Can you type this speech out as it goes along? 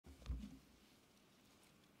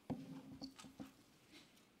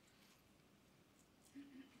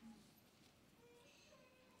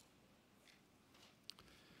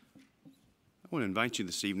I want to invite you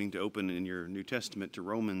this evening to open in your New Testament to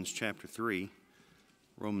Romans chapter 3.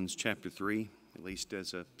 Romans chapter 3, at least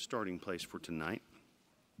as a starting place for tonight.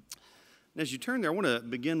 And as you turn there, I want to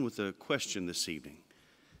begin with a question this evening.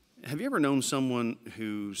 Have you ever known someone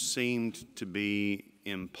who seemed to be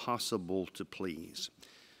impossible to please?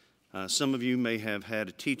 Some of you may have had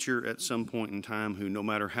a teacher at some point in time who, no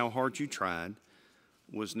matter how hard you tried,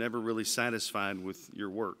 was never really satisfied with your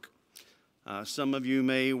work. Some of you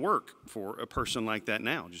may work for a person like that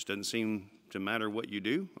now. It just doesn't seem to matter what you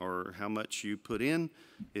do or how much you put in.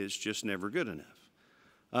 It's just never good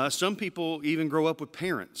enough. Some people even grow up with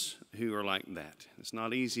parents who are like that. It's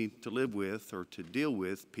not easy to live with or to deal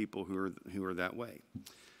with people who are that way.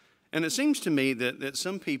 And it seems to me that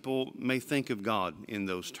some people may think of God in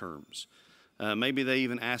those terms. Maybe they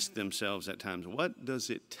even ask themselves at times, what does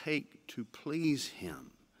it take to please Him?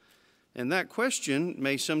 And that question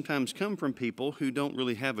may sometimes come from people who don't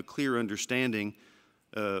really have a clear understanding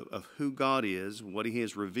of who God is, what He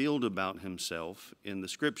has revealed about Himself in the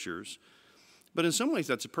Scriptures. But in some ways,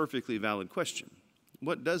 that's a perfectly valid question.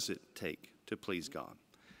 What does it take to please God?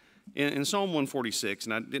 In Psalm 146,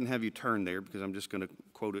 and I didn't have you turn there because I'm just going to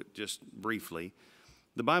quote it just briefly,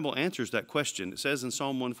 the Bible answers that question. It says in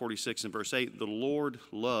Psalm 146 and verse 8, "The Lord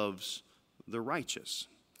loves the righteous."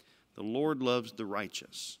 The Lord loves the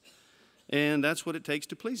righteous. And that's what it takes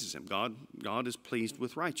to please Him. God is pleased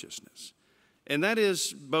with righteousness. And that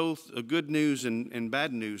is both a good news and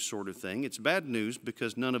bad news sort of thing. It's bad news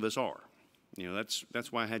because none of us are. You know,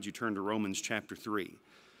 that's why I had you turn to Romans chapter 3.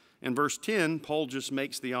 In verse 10, Paul just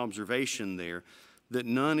makes the observation there that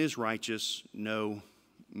none is righteous, no,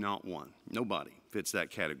 not one. Nobody fits that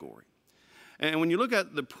category. And when you look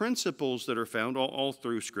at the principles that are found all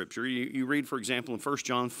through Scripture, you read, for example, in 1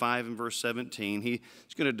 John 5 and verse 17, he's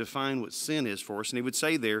going to define what sin is for us. And he would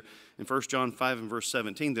say there in 1 John 5 and verse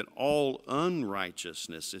 17 that all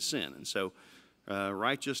unrighteousness is sin. And so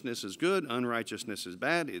righteousness is good, unrighteousness is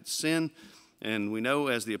bad, it's sin. And we know,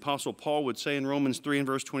 as the Apostle Paul would say in Romans 3 and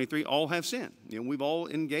verse 23, all have sinned. You know, we've all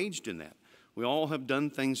engaged in that. We all have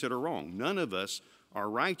done things that are wrong. None of us are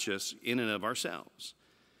righteous in and of ourselves.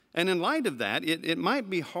 And in light of that, it might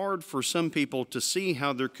be hard for some people to see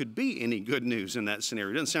how there could be any good news in that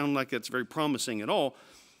scenario. It doesn't sound like that's very promising at all,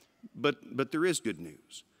 but there is good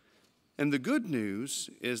news. And the good news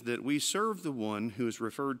is that we serve the one who is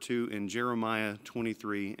referred to in Jeremiah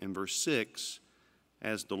 23 and verse 6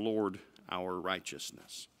 as the Lord our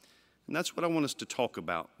righteousness. And that's what I want us to talk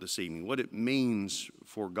about this evening, what it means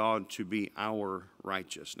for God to be our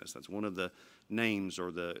righteousness. That's one of the names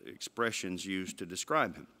or the expressions used to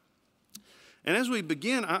describe Him. And as we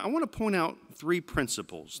begin, I want to point out three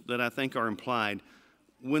principles that I think are implied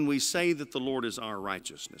when we say that the Lord is our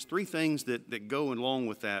righteousness. Three things that go along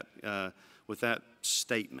with that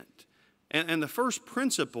statement. And the first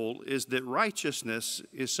principle is that righteousness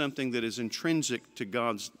is something that is intrinsic to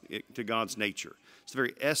God's nature. It's the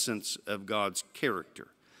very essence of God's character.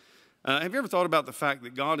 Have you ever thought about the fact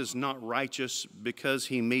that God is not righteous because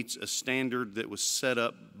He meets a standard that was set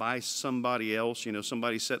up by somebody else? You know,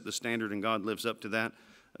 somebody set the standard and God lives up to that.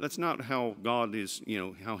 That's not how God is,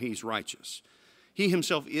 how He's righteous. He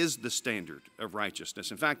Himself is the standard of righteousness.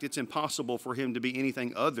 In fact, it's impossible for Him to be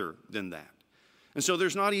anything other than that. And so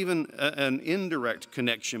there's not even an indirect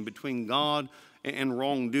connection between God and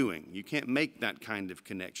wrongdoing. You can't make that kind of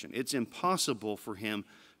connection. It's impossible for Him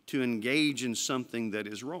to engage in something that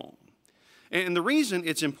is wrong. And the reason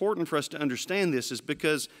it's important for us to understand this is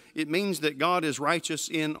because it means that God is righteous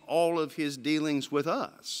in all of His dealings with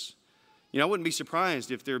us. I wouldn't be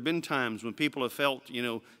surprised if there have been times when people have felt,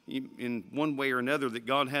 in one way or another that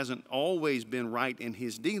God hasn't always been right in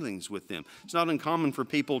His dealings with them. It's not uncommon for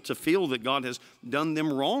people to feel that God has done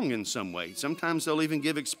them wrong in some way. Sometimes they'll even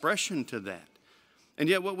give expression to that. And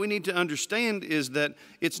yet what we need to understand is that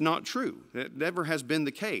it's not true. That never has been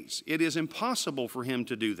the case. It is impossible for Him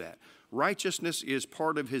to do that. Righteousness is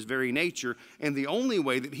part of His very nature, and the only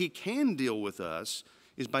way that He can deal with us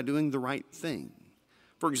is by doing the right thing.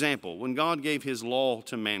 For example, when God gave His law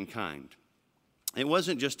to mankind, it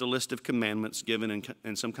wasn't just a list of commandments given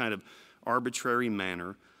in some kind of arbitrary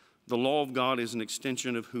manner. The law of God is an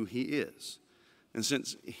extension of who He is. And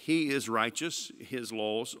since He is righteous, His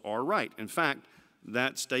laws are right. In fact,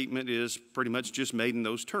 that statement is pretty much just made in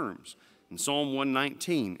those terms. In Psalm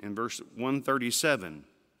 119 and verse 137,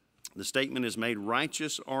 the statement is made,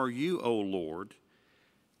 "Righteous are you, O Lord,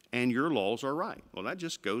 and your laws are right." Well, that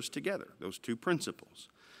just goes together, those two principles.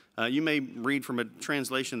 You may read from a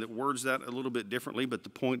translation that words that a little bit differently, but the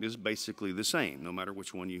point is basically the same, no matter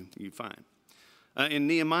which one you find. In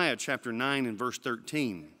Nehemiah chapter 9 and verse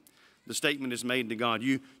 13, The statement is made to God.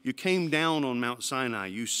 You came down on Mount Sinai.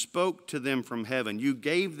 You spoke to them from heaven. You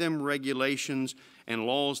gave them regulations and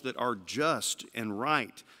laws that are just and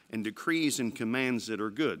right, and decrees and commands that are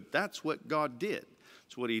good. That's what God did.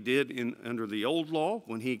 It's what he did under the old law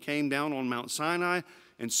when he came down on Mount Sinai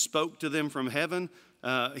and spoke to them from heaven.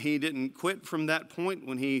 He didn't quit from that point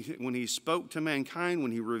when he spoke to mankind,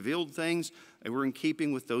 when he revealed things. They were in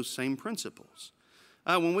keeping with those same principles.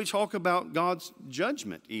 When we talk about God's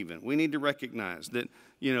judgment even, we need to recognize that,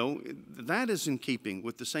 that is in keeping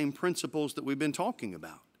with the same principles that we've been talking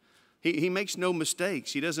about. He makes no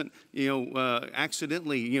mistakes. He doesn't,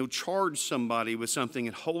 accidentally, charge somebody with something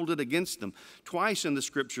and hold it against them. Twice in the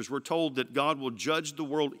scriptures, we're told that God will judge the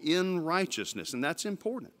world in righteousness, and that's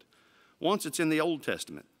important. Once it's in the Old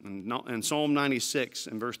Testament, in Psalm 96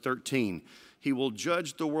 and verse 13, he will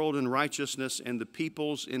judge the world in righteousness and the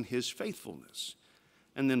peoples in his faithfulness.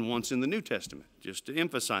 And then once in the New Testament, just to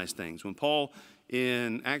emphasize things, when Paul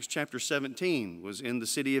in Acts chapter 17 was in the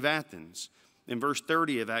city of Athens, in verse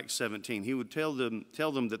 30 of Acts 17, he would tell them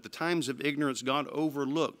that the times of ignorance God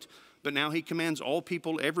overlooked, but now he commands all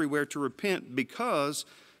people everywhere to repent because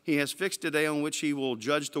he has fixed a day on which he will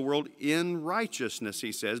judge the world in righteousness,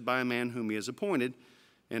 he says, by a man whom he has appointed.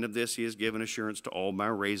 And of this he has given assurance to all by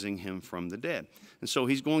raising him from the dead. And so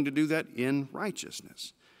he's going to do that in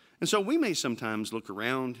righteousness. And so we may sometimes look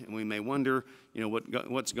around and we may wonder,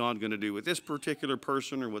 what's God going to do with this particular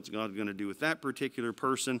person, or what's God going to do with that particular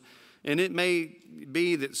person. And it may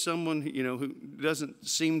be that someone, who doesn't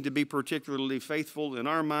seem to be particularly faithful in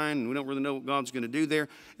our mind, and we don't really know what God's going to do there.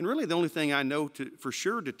 And really the only thing I know for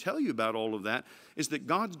sure to tell you about all of that is that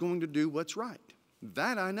God's going to do what's right.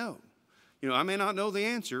 That I know. I may not know the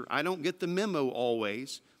answer. I don't get the memo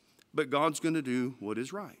always, but God's going to do what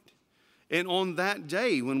is right. And on that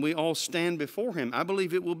day, when we all stand before him, I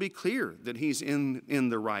believe it will be clear that he's in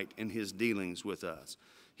the right in his dealings with us.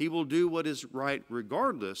 He will do what is right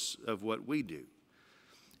regardless of what we do.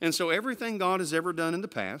 And so everything God has ever done in the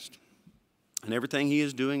past, and everything he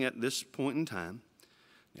is doing at this point in time,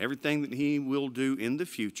 everything that he will do in the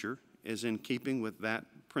future is in keeping with that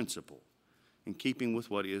principle, in keeping with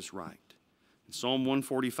what is right. In Psalm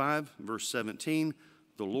 145, verse 17,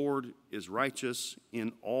 the Lord is righteous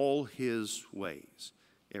in all his ways.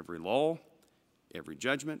 Every law, every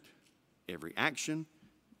judgment, every action,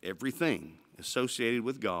 everything associated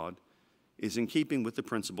with God is in keeping with the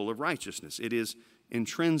principle of righteousness. It is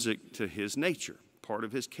intrinsic to his nature, part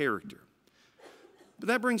of his character. But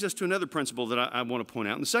that brings us to another principle that I want to point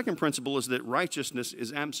out. And the second principle is that righteousness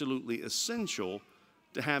is absolutely essential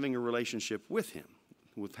to having a relationship with him,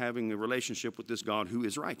 with having a relationship with this God who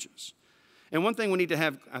is righteous. And one thing we need to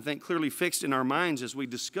have, I think, clearly fixed in our minds as we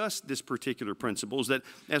discuss this particular principle is that,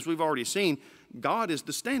 as we've already seen, God is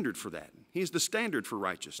the standard for that. He's the standard for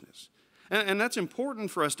righteousness. And that's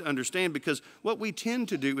important for us to understand, because what we tend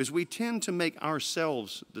to do is we tend to make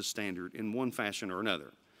ourselves the standard in one fashion or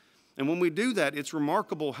another. And when we do that, it's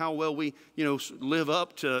remarkable how well we, live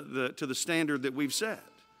up to the standard that we've set.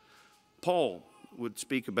 Paul would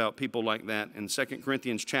speak about people like that in 2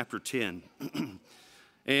 Corinthians chapter 10.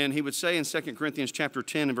 And he would say in 2 Corinthians chapter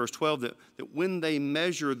 10 and verse 12 that when they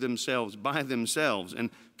measure themselves by themselves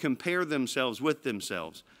and compare themselves with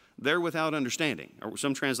themselves, they're without understanding. Or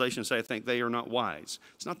some translations say, I think, they are not wise.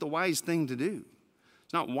 It's not the wise thing to do.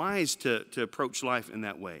 It's not wise to approach life in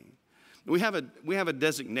that way. We have a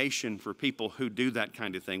designation for people who do that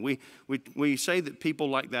kind of thing. We say that people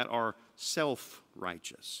like that are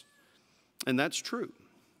self-righteous. And that's true.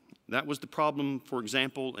 That was the problem, for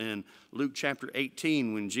example, in Luke chapter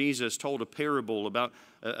 18 when Jesus told a parable about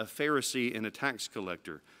a Pharisee and a tax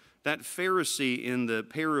collector. That Pharisee in the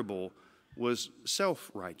parable was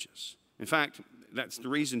self-righteous. In fact, that's the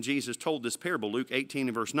reason Jesus told this parable. Luke 18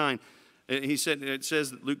 and verse 9,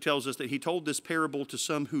 Luke tells us that he told this parable to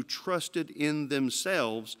some who trusted in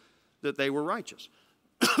themselves that they were righteous.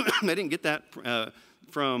 They didn't get that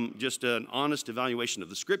from just an honest evaluation of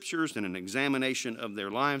the scriptures and an examination of their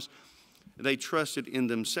lives. They trusted in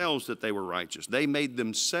themselves that they were righteous. They made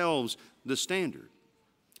themselves the standard.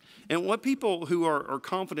 And what people who are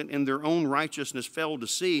confident in their own righteousness fail to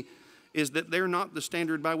see is that they're not the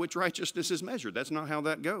standard by which righteousness is measured. That's not how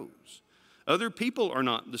that goes. Other people are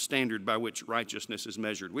not the standard by which righteousness is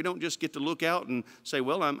measured. We don't just get to look out and say,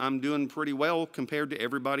 well, I'm doing pretty well compared to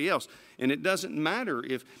everybody else. And it doesn't matter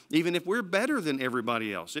even if we're better than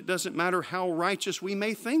everybody else. It doesn't matter how righteous we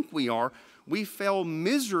may think we are. We fail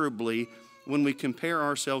miserably when we compare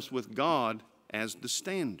ourselves with God as the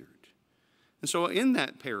standard. And so in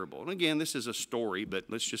that parable, and again, this is a story, but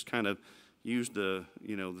let's just kind of use the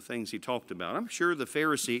things he talked about. I'm sure the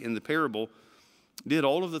Pharisee in the parable did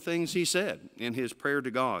all of the things he said in his prayer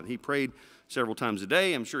to God. He prayed several times a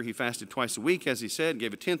day. I'm sure he fasted twice a week, as he said,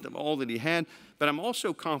 gave a tenth of all that he had. But I'm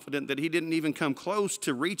also confident that he didn't even come close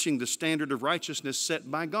to reaching the standard of righteousness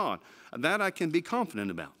set by God. That I can be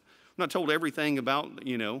confident about. I'm not told everything about,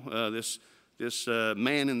 this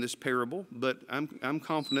man in this parable, but I'm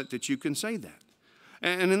confident that you can say that.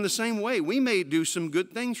 And in the same way, we may do some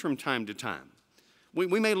good things from time to time.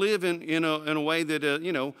 We may live in a way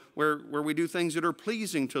that, where we do things that are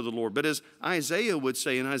pleasing to the Lord. But as Isaiah would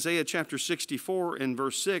say in Isaiah chapter 64 and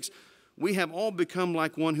verse 6, we have all become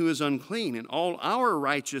like one who is unclean, and all our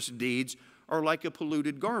righteous deeds are like a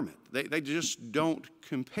polluted garment. They just don't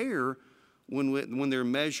compare when they're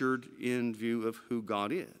measured in view of who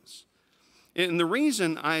God is. And the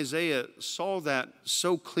reason Isaiah saw that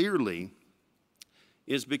so clearly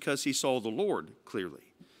is because he saw the Lord clearly.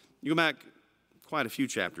 You go back quite a few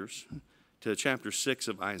chapters to chapter 6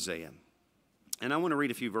 of Isaiah. And I want to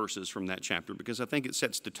read a few verses from that chapter because I think it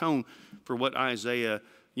sets the tone for what Isaiah,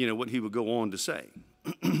 what he would go on to say.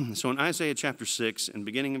 So in Isaiah chapter 6 and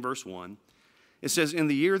beginning in verse 1, it says, "In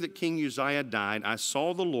the year that King Uzziah died, I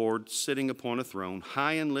saw the Lord sitting upon a throne,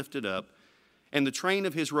 high and lifted up, and the train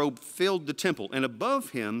of his robe filled the temple, and above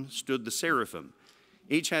him stood the seraphim.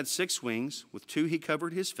 Each had 6 wings. With 2 he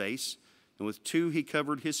covered his face, and with 2 he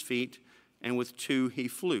covered his feet, and with 2 he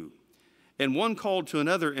flew. And one called to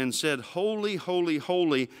another and said, Holy, holy,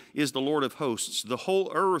 holy is the Lord of hosts. The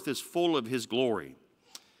whole earth is full of his glory."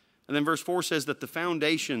 And then verse 4 says that the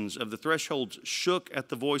foundations of the thresholds shook at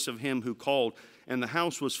the voice of him who called, and the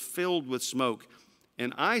house was filled with smoke.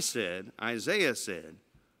 And Isaiah said,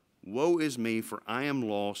 "Woe is me, for I am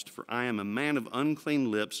lost, for I am a man of unclean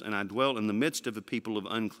lips, and I dwell in the midst of a people of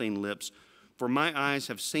unclean lips. For my eyes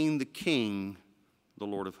have seen the King, the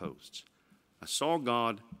Lord of hosts." I saw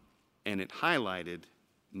God, and it highlighted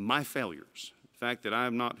my failures. The fact that I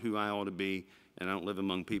am not who I ought to be, and I don't live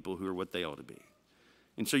among people who are what they ought to be.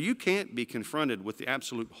 And so you can't be confronted with the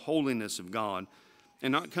absolute holiness of God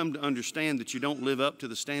and not come to understand that you don't live up to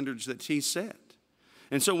the standards that He set.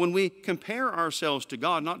 And so when we compare ourselves to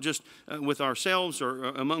God, not just with ourselves or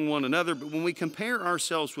among one another, but when we compare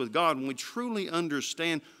ourselves with God, when we truly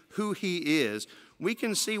understand who He is, we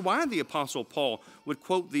can see why the Apostle Paul would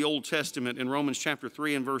quote the Old Testament in Romans chapter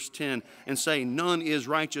 3 and verse 10 and say, "None is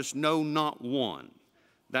righteous, no, not one."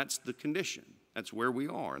 That's the condition. That's where we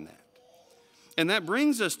are in that. And that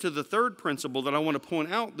brings us to the third principle that I want to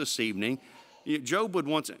point out this evening. Job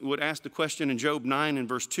would ask the question in Job 9 and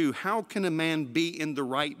verse 2, how can a man be in the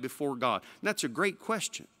right before God? And that's a great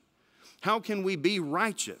question. How can we be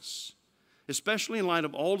righteous? Especially in light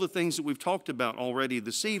of all the things that we've talked about already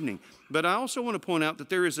this evening. But I also want to point out that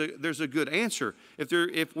there's a good answer.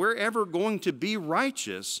 If we're ever going to be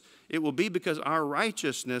righteous, it will be because our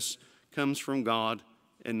righteousness comes from God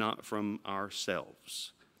and not from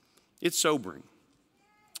ourselves. It's sobering,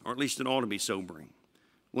 or at least it ought to be sobering,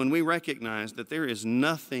 when we recognize that there is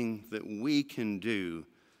nothing that we can do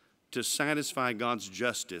to satisfy God's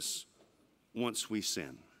justice once we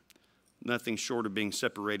sin. Nothing short of being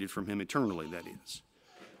separated from Him eternally, that is.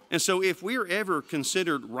 And so if we're ever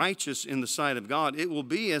considered righteous in the sight of God, it will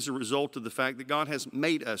be as a result of the fact that God has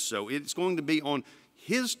made us so. It's going to be on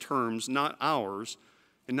His terms, not ours,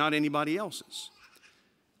 and not anybody else's.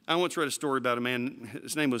 I once read a story about a man,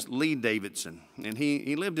 his name was Lee Davidson, and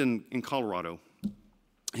he lived in Colorado.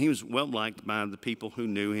 He was well-liked by the people who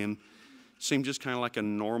knew him. Seemed just kind of like a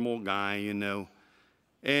normal guy,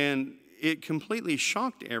 And it completely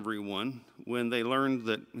shocked everyone when they learned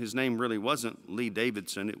that his name really wasn't Lee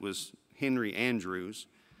Davidson, it was Henry Andrews,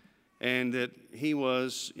 and that he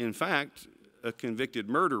was, in fact, a convicted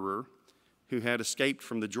murderer who had escaped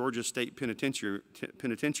from the Georgia State Penitentiary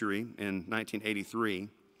in 1983.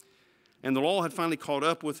 And the law had finally caught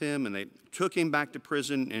up with him, and they took him back to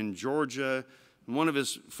prison in Georgia. And one of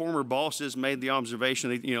his former bosses made the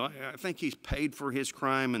observation, I think he's paid for his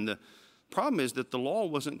crime. And the problem is that the law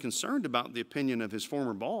wasn't concerned about the opinion of his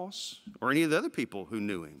former boss or any of the other people who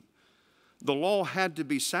knew him. The law had to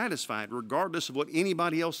be satisfied regardless of what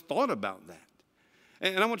anybody else thought about that.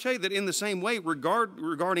 And I want to tell you that in the same way,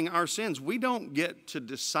 regarding our sins, we don't get to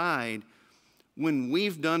decide when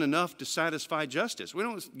we've done enough to satisfy justice. We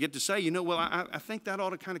don't get to say, I think that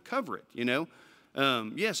ought to kind of cover it,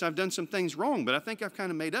 Yes, I've done some things wrong, but I think I've kind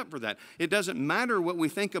of made up for that. It doesn't matter what we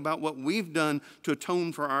think about what we've done to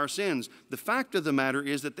atone for our sins. The fact of the matter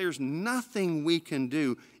is that there's nothing we can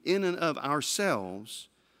do in and of ourselves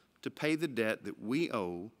to pay the debt that we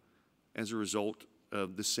owe as a result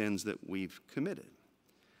of the sins that we've committed.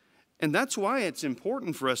 And that's why it's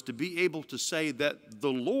important for us to be able to say that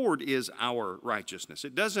the Lord is our righteousness.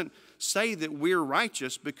 It doesn't say that we're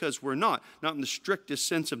righteous because we're not in the strictest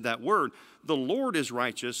sense of that word. The Lord is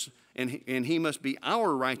righteous, and he must be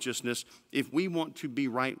our righteousness if we want to be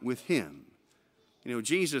right with him. You know,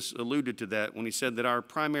 Jesus alluded to that when he said that our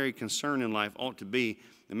primary concern in life ought to be,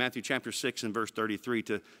 in Matthew chapter 6 and verse 33,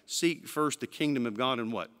 to seek first the kingdom of God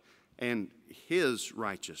and what? And his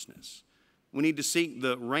righteousness. We need to seek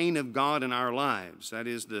the reign of God in our lives. That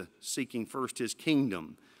is, the seeking first his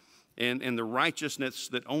kingdom and the righteousness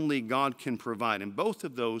that only God can provide. And both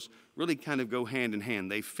of those really kind of go hand in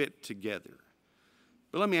hand. They fit together.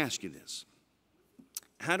 But let me ask you this.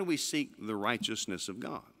 How do we seek the righteousness of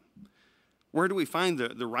God? Where do we find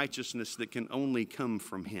the righteousness that can only come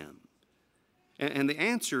from him? And the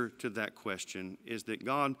answer to that question is that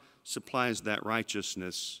God supplies that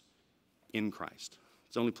righteousness in Christ.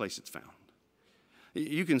 It's the only place it's found.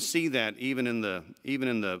 You can see that even in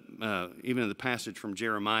the passage from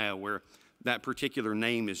Jeremiah where that particular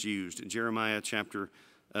name is used. Jeremiah chapter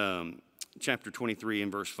 23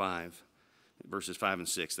 and verses 5 and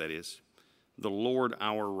 6, that is. The Lord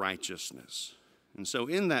our righteousness. And so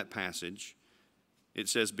in that passage, it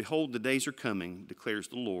says, "Behold, the days are coming, declares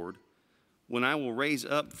the Lord, when I will raise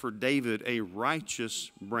up for David a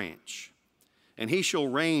righteous branch. And he shall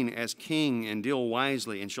reign as king and deal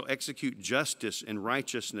wisely, and shall execute justice and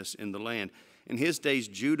righteousness in the land. In his days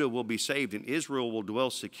Judah will be saved, and Israel will dwell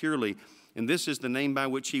securely. And this is the name by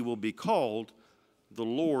which he will be called. The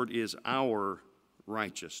Lord is our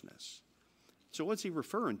righteousness." So what's he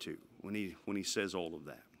referring to when he says all of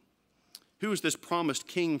that? Who is this promised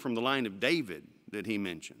king from the line of David that he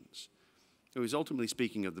mentions? So he's ultimately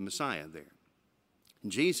speaking of the Messiah there.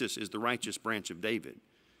 Jesus is the righteous branch of David.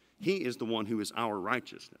 He is the one who is our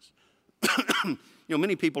righteousness. You know,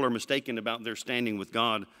 many people are mistaken about their standing with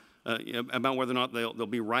God, about whether or not they'll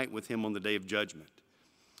be right with him on the day of judgment.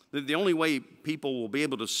 The only way people will be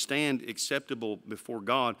able to stand acceptable before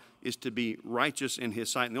God is to be righteous in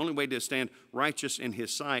his sight. And the only way to stand righteous in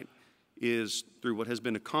his sight is through what has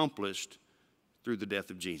been accomplished through the death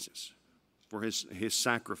of Jesus, for his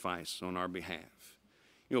sacrifice on our behalf.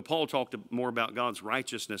 You know, Paul talked more about God's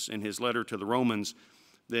righteousness in his letter to the Romans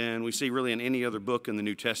than we see really in any other book in the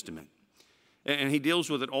New Testament. And he deals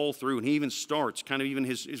with it all through, and he even starts, kind of even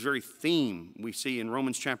his very theme we see in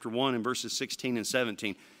Romans chapter 1 and verses 16 and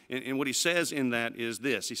 17. And what he says in that is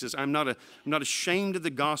this. He says, I'm not ashamed of the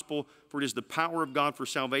gospel, for it is the power of God for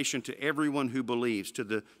salvation to everyone who believes, to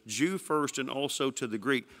the Jew first and also to the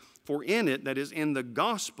Greek. For in it, that is in the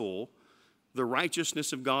gospel, the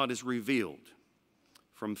righteousness of God is revealed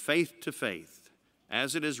from faith to faith.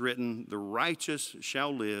 As it is written, the righteous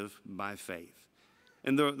shall live by faith.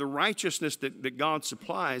 And the righteousness that God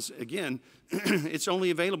supplies, again, it's only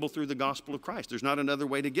available through the gospel of Christ. There's not another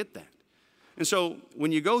way to get that. And so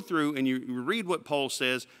when you go through and you read what Paul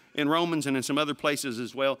says in Romans and in some other places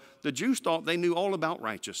as well, the Jews thought they knew all about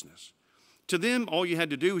righteousness. To them, all you had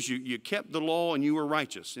to do was you kept the law and you were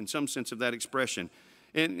righteous, in some sense of that expression.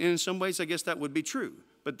 And in some ways, I guess that would be true.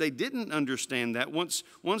 But they didn't understand that once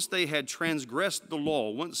they had transgressed the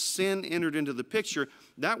law, once sin entered into the picture,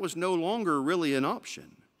 that was no longer really an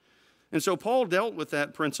option. And so Paul dealt with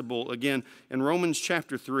that principle again in Romans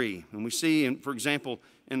chapter 3. And we see, for example,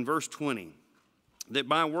 in verse 20, that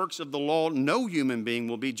by works of the law, no human being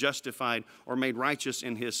will be justified or made righteous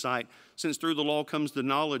in his sight, since through the law comes the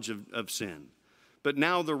knowledge of sin. But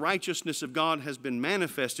now the righteousness of God has been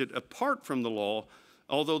manifested apart from the law,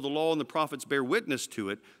 although the law and the prophets bear witness to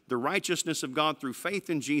it, the righteousness of God through faith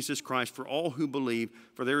in Jesus Christ for all who believe,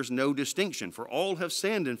 for there is no distinction. For all have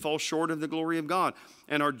sinned and fall short of the glory of God,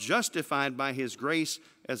 and are justified by his grace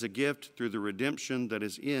as a gift through the redemption that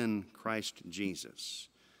is in Christ Jesus.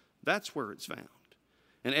 That's where it's found.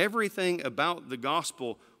 And everything about the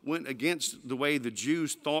gospel went against the way the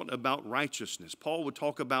Jews thought about righteousness. Paul would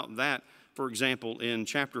talk about that, for example, in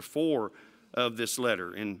chapter 4 of this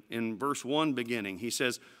letter. In verse 1 beginning, he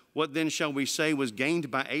says, "What then shall we say was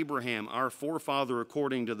gained by Abraham, our forefather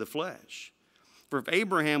according to the flesh? For if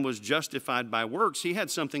Abraham was justified by works, he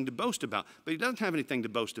had something to boast about, but he doesn't have anything to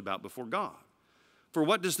boast about before God. For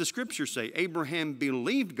what does the scripture say? Abraham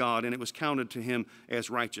believed God, and it was counted to him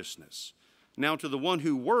as righteousness. Now to the one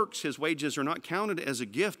who works, his wages are not counted as a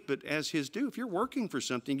gift, but as his due." If you're working for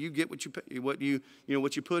something, you get what you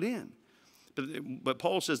put in. But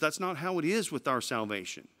Paul says that's not how it is with our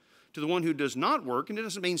salvation. To the one who does not work, and it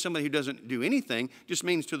doesn't mean somebody who doesn't do anything, it just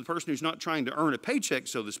means to the person who's not trying to earn a paycheck,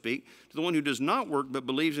 so to speak, to the one who does not work but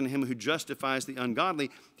believes in him who justifies the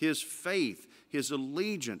ungodly, his faith, his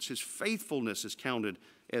allegiance, his faithfulness is counted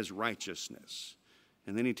as righteousness.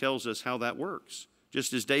 And then he tells us how that works.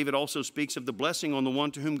 Just as David also speaks of the blessing on the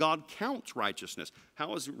one to whom God counts righteousness.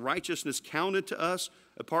 How is righteousness counted to us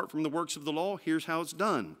apart from the works of the law? Here's how it's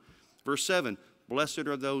done. Verse 7, blessed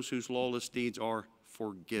are those whose lawless deeds are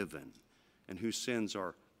forgiven and whose sins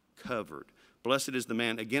are covered. Blessed is the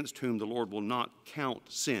man against whom the Lord will not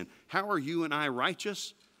count sin. How are you and I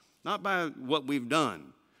righteous? Not by what we've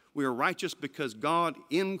done. We are righteous because God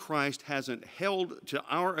in Christ hasn't held to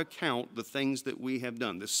our account the things that we have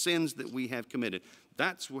done, the sins that we have committed.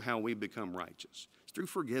 That's how we become righteous. It's through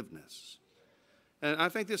forgiveness. And I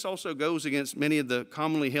think this also goes against many of the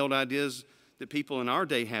commonly held ideas that people in our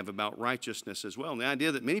day have about righteousness as well. And the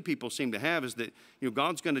idea that many people seem to have is that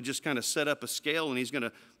God's going to just kind of set up a scale and he's going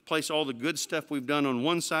to place all the good stuff we've done on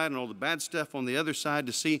one side and all the bad stuff on the other side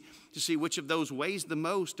to see which of those weighs the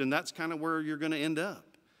most, and that's kind of where you're going to end up.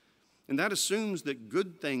 And that assumes that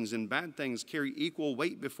good things and bad things carry equal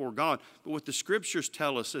weight before God. But what the Scriptures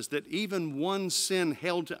tell us is that even one sin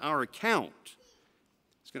held to our account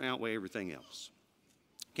is going to outweigh everything else.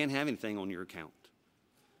 You can't have anything on your account.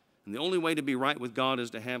 And the only way to be right with God is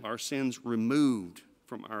to have our sins removed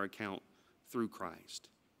from our account through Christ.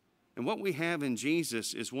 And what we have in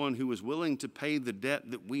Jesus is one who was willing to pay the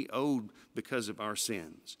debt that we owed because of our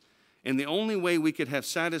sins. And the only way we could have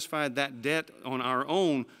satisfied that debt on our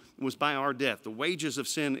own was by our death. The wages of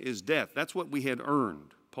sin is death. That's what we had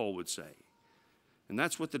earned, Paul would say. And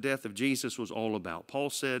that's what the death of Jesus was all about.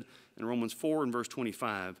 Paul said in Romans 4 and verse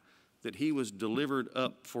 25 that he was delivered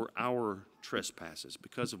up for our trespasses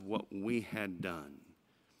because of what we had done.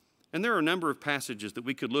 And there are a number of passages that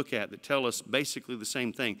we could look at that tell us basically the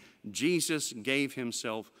same thing. Jesus gave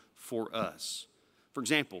himself for us. For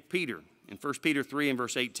example, Peter in 1 Peter 3 and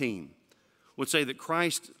verse 18 would say that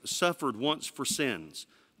Christ suffered once for sins,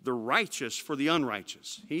 the righteous for the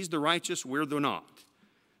unrighteous. He's the righteous, we're the not.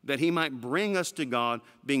 That he might bring us to God,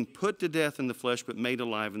 being put to death in the flesh, but made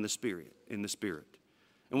alive in the Spirit.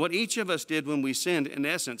 And what each of us did when we sinned, in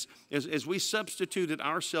essence, is we substituted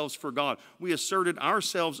ourselves for God. We asserted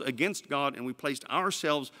ourselves against God, and we placed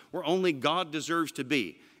ourselves where only God deserves to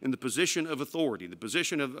be, in the position of authority, the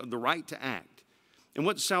position of the right to act. And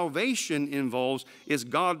what salvation involves is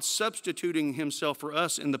God substituting himself for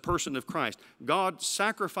us in the person of Christ. God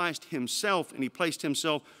sacrificed himself, and he placed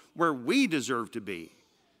himself where we deserve to be.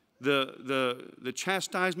 The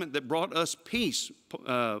chastisement that brought us peace,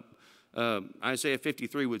 Isaiah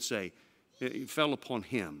 53 would say, it fell upon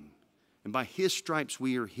him. And by his stripes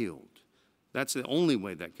we are healed. That's the only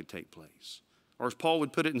way that could take place. Or as Paul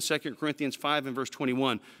would put it in 2 Corinthians 5 and verse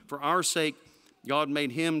 21, for our sake God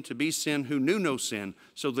made him to be sin who knew no sin,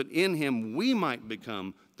 so that in him we might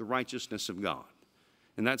become the righteousness of God.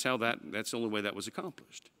 And that's the only way that was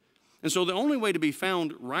accomplished. And so the only way to be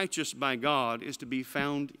found righteous by God is to be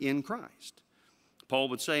found in Christ. Paul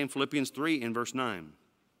would say in Philippians 3 in verse 9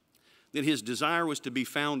 that his desire was to be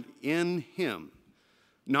found in him,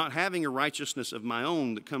 not having a righteousness of my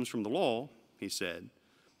own that comes from the law, he said,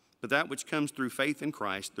 but that which comes through faith in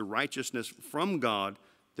Christ, the righteousness from God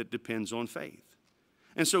that depends on faith.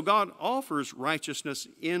 And so God offers righteousness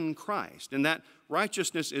in Christ, and that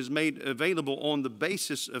righteousness is made available on the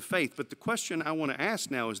basis of faith. But the question I want to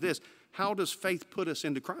ask now is this: how does faith put us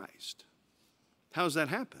into Christ? How does that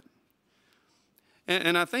happen?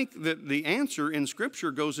 And I think that the answer in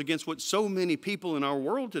Scripture goes against what so many people in our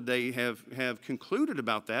world today have concluded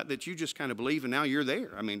about that you just kind of believe and now you're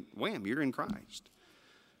there. I mean, wham, you're in Christ.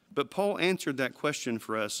 But Paul answered that question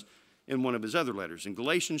for us in one of his other letters. In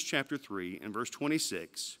Galatians chapter 3 and verse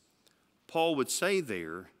 26, Paul would say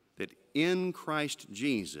there that in Christ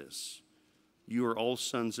Jesus, you are all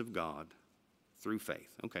sons of God through faith.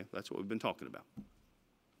 Okay, that's what we've been talking about.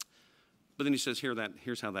 But then he says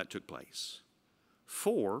here's how that took place.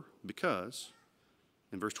 Because,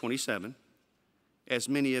 in verse 27, as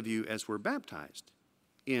many of you as were baptized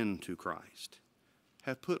into Christ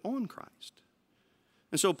have put on Christ.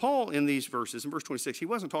 And so Paul in these verses, in verse 26, he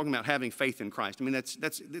wasn't talking about having faith in Christ. I mean,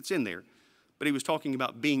 that's in there. But he was talking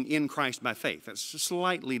about being in Christ by faith. That's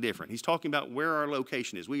slightly different. He's talking about where our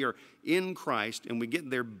location is. We are in Christ, and we get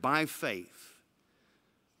there by faith.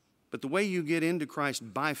 But the way you get into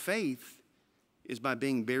Christ by faith is by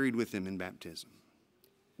being buried with him in baptism.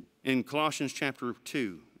 In Colossians chapter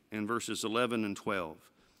 2 and verses 11 and 12,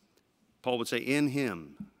 Paul would say, in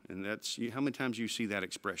him, and that's how many times you see that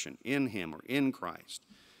expression, in him or in Christ.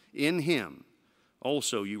 In him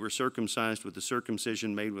also you were circumcised with the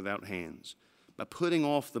circumcision made without hands, by putting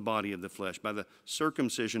off the body of the flesh, by the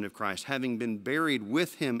circumcision of Christ, having been buried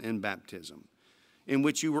with him in baptism, in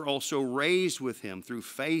which you were also raised with him through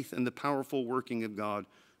faith in the powerful working of God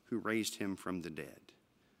who raised him from the dead.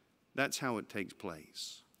 That's how it takes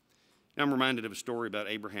place. I'm reminded of a story about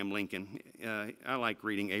Abraham Lincoln. I like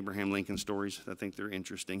reading Abraham Lincoln stories. I think they're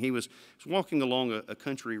interesting. He was walking along a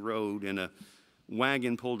country road, and a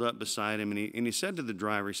wagon pulled up beside him, and he said to the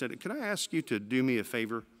driver, he said, "Could I ask you to do me a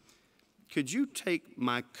favor? Could you take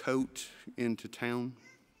my coat into town?"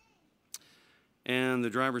 And the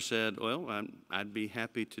driver said, "Well, I'd be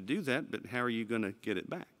happy to do that, but how are you going to get it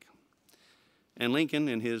back?" And Lincoln,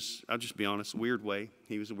 in his, I'll just be honest, weird way,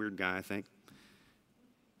 he was a weird guy, I think,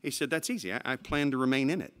 he said, "That's easy. I plan to remain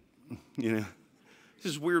in it." You know, this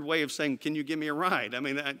is a weird way of saying, "Can you give me a ride?" I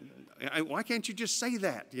mean, why can't you just say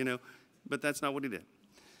that, you know? But that's not what he did.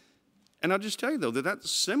 And I'll just tell you, though, that that's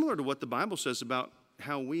similar to what the Bible says about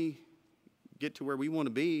how we get to where we want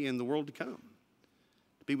to be in the world to come,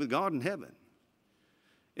 to be with God in heaven,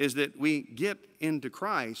 is that we get into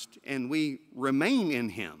Christ and we remain in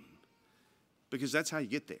him, because that's how you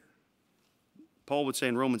get there. Paul would say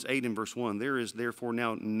in Romans 8 and verse 1, "There is therefore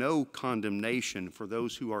now no condemnation for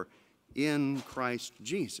those who are in Christ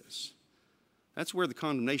Jesus." That's where the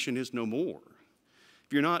condemnation is no more.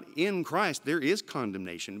 If you're not in Christ, there is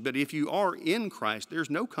condemnation. But if you are in Christ, there's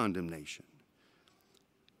no condemnation.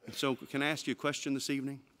 And so can I ask you a question this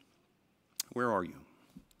evening? Where are you?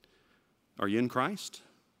 Are you in Christ?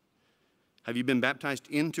 Have you been baptized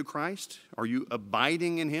into Christ? Are you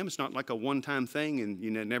abiding in him? It's not like a one-time thing and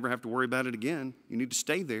you never have to worry about it again. You need to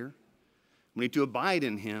stay there. We need to abide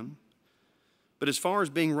in him. But as far as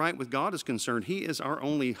being right with God is concerned, he is our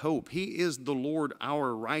only hope. He is the Lord,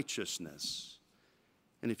 our righteousness.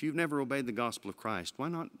 And if you've never obeyed the gospel of Christ, why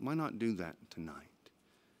not do that tonight?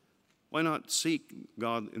 Why not seek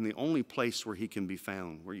God in the only place where he can be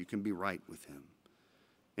found, where you can be right with him?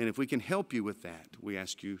 And if we can help you with that, we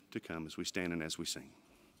ask you to come as we stand and as we sing.